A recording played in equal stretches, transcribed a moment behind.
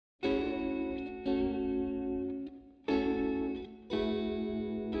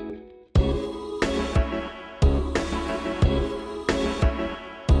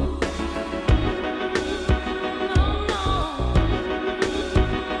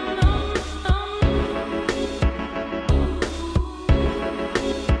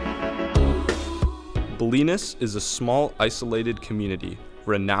Bolinas is a small, isolated community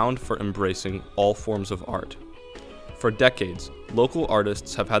renowned for embracing all forms of art. For decades, local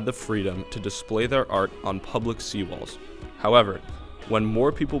artists have had the freedom to display their art on public seawalls. However, when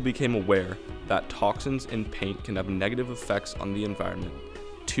more people became aware that toxins in paint can have negative effects on the environment,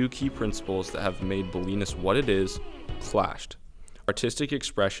 two key principles that have made Bolinas what it is clashed: artistic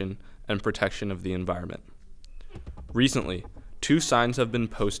expression and protection of the environment. Recently, two signs have been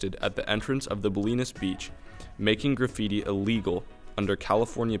posted at the entrance of the Bolinas beach, making graffiti illegal under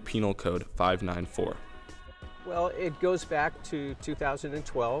California Penal Code 594. Well, it goes back to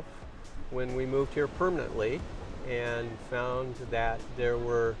 2012 when we moved here permanently and found that there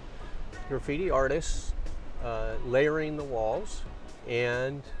were graffiti artists layering the walls,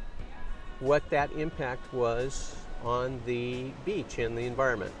 and what that impact was on the beach and the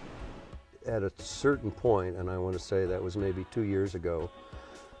environment. At a certain point, and I want to say that was maybe 2 years ago,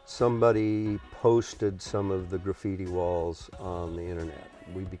 somebody posted some of the graffiti walls on the internet.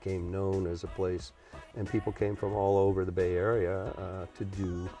 We became known as a place, and people came from all over the Bay Area to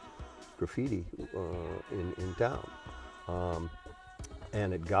do graffiti in town.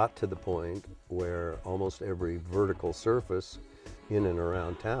 And it got to the point where almost every vertical surface in and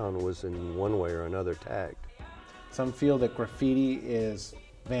around town was in one way or another tagged. Some feel that graffiti is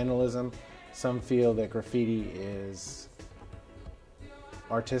vandalism. Some feel that graffiti is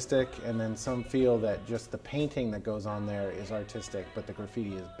artistic, and then some feel that just the painting that goes on there is artistic, but the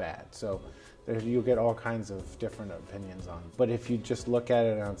graffiti is bad. So you'll get all kinds of different opinions on it. But if you just look at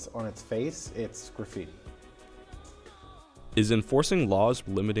it on its face, it's graffiti. Is enforcing laws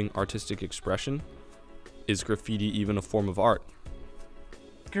limiting artistic expression? Is graffiti even a form of art?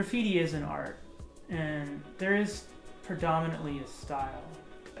 Graffiti is an art, and there is predominantly a style.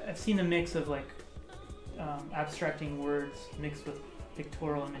 I've seen a mix of abstracting words mixed with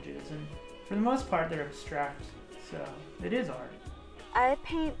pictorial images, and for the most part they're abstract, so it is art. I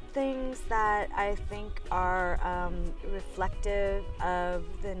paint things that I think are reflective of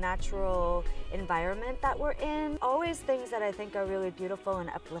the natural environment that we're in. Always things that I think are really beautiful and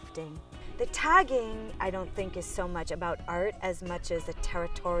uplifting. The tagging, I don't think, is so much about art as much as a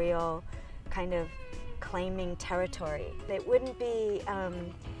territorial kind of claiming territory. It wouldn't be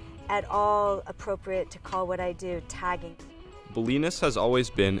at all appropriate to call what I do tagging. Bolinas has always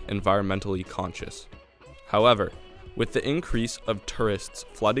been environmentally conscious. However, with the increase of tourists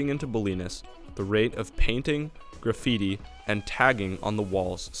flooding into Bolinas, the rate of painting, graffiti, and tagging on the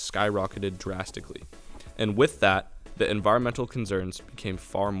walls skyrocketed drastically. And with that, the environmental concerns became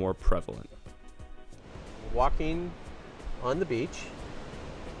far more prevalent. Walking on the beach,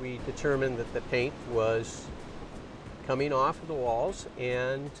 we determined that the paint was coming off of the walls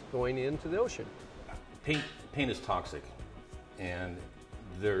and going into the ocean. Paint is toxic, and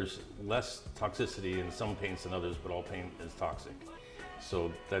there's less toxicity in some paints than others, but all paint is toxic.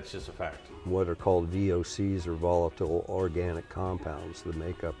 So that's just a fact. What are called VOCs, or volatile organic compounds, the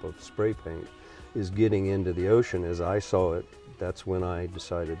makeup of spray paint, is getting into the ocean. As I saw it, that's when I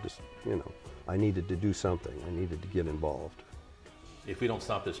decided to, I needed to do something. I needed to get involved. If we don't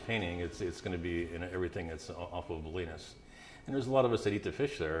stop this painting, it's going to be in everything that's off of Bolinas. And there's a lot of us that eat the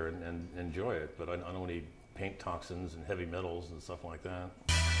fish there and enjoy it, but I don't want to eat paint toxins and heavy metals and stuff like that.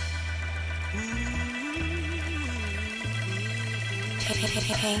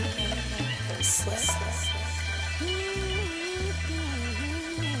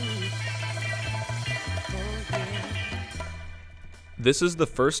 This is the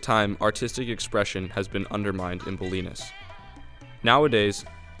first time artistic expression has been undermined in Bolinas. Nowadays,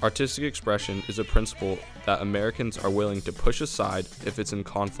 artistic expression is a principle that Americans are willing to push aside if it's in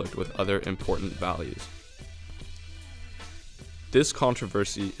conflict with other important values. This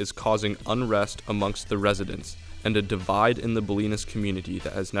controversy is causing unrest amongst the residents and a divide in the Bolinas community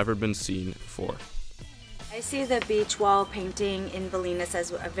that has never been seen before. I see the beach wall painting in Bolinas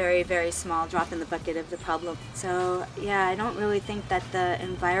as a very, very small drop in the bucket of the problem. So yeah, I don't really think that the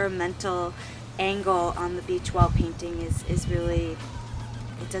environmental angle on the beach wall painting is really,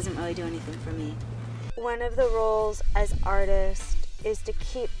 it doesn't really do anything for me. One of the roles as artists is to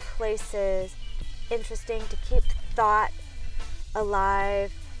keep places interesting, to keep thought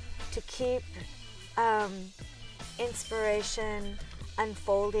alive, to keep inspiration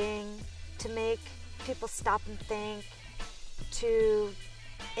unfolding, to make people stop and think, to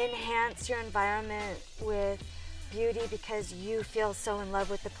enhance your environment with beauty because you feel so in love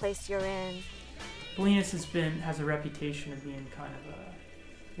with the place you're in. Bolinas has a reputation of being kind of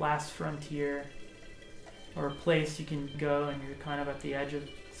a last frontier, or a place you can go and you're kind of at the edge of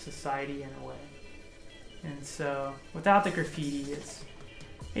society in a way. And so without the graffiti,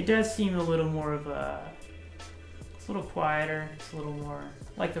 it does seem a little more of a a little quieter. It's a little more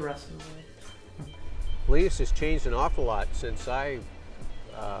like the rest of the world. Bolinas has changed an awful lot since I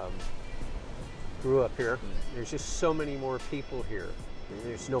grew up here. There's just so many more people here.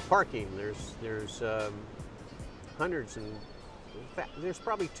 There's no parking. There's hundreds, and there's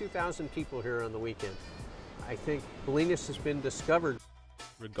probably 2,000 people here on the weekend. I think Bolinas has been discovered.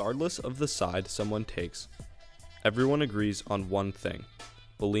 Regardless of the side someone takes, everyone agrees on one thing: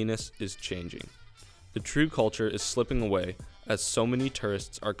 Bolinas is changing. The true culture is slipping away as so many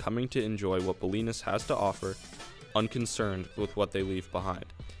tourists are coming to enjoy what Bolinas has to offer, unconcerned with what they leave behind.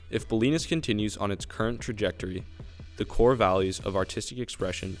 If Bolinas continues on its current trajectory, the core values of artistic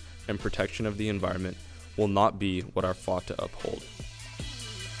expression and protection of the environment will not be what are fought to uphold.